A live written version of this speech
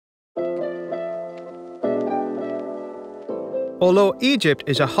Although Egypt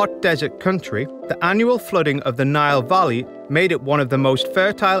is a hot desert country, the annual flooding of the Nile Valley made it one of the most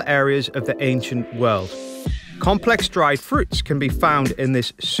fertile areas of the ancient world. Complex dried fruits can be found in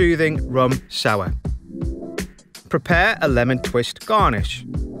this soothing rum sour. Prepare a lemon twist garnish.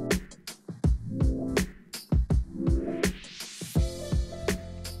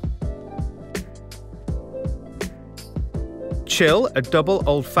 Chill a double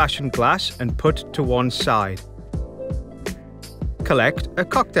old-fashioned glass and put to one side. Collect a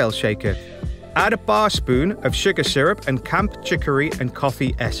cocktail shaker. Add a bar spoon of sugar syrup and camp chicory and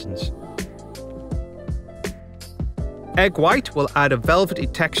coffee essence. Egg white will add a velvety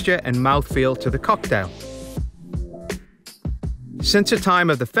texture and mouthfeel to the cocktail. Since the time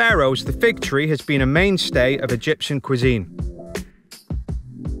of the pharaohs, the fig tree has been a mainstay of Egyptian cuisine.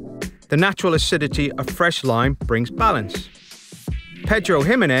 The natural acidity of fresh lime brings balance. Pedro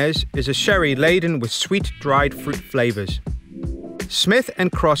Jimenez is a sherry laden with sweet dried fruit flavors. Smith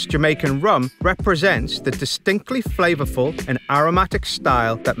 & Cross Jamaican rum represents the distinctly flavorful and aromatic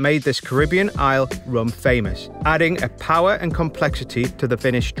style that made this Caribbean Isle rum famous, adding a power and complexity to the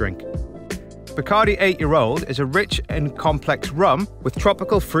finished drink. Bacardi 8-year-old is a rich and complex rum with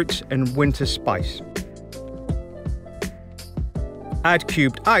tropical fruits and winter spice. Add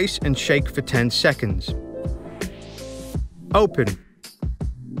cubed ice and shake for 10 seconds. Open.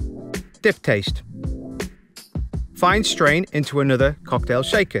 Dip taste. Fine strain into another cocktail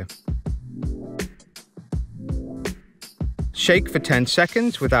shaker. Shake for 10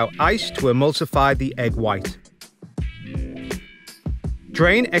 seconds without ice to emulsify the egg white.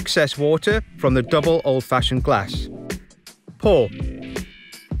 Drain excess water from the double old-fashioned glass. Pour.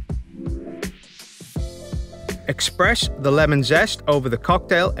 Express the lemon zest over the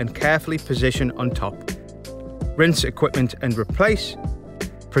cocktail and carefully position on top. Rinse equipment and replace.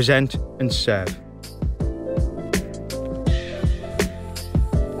 Present and serve.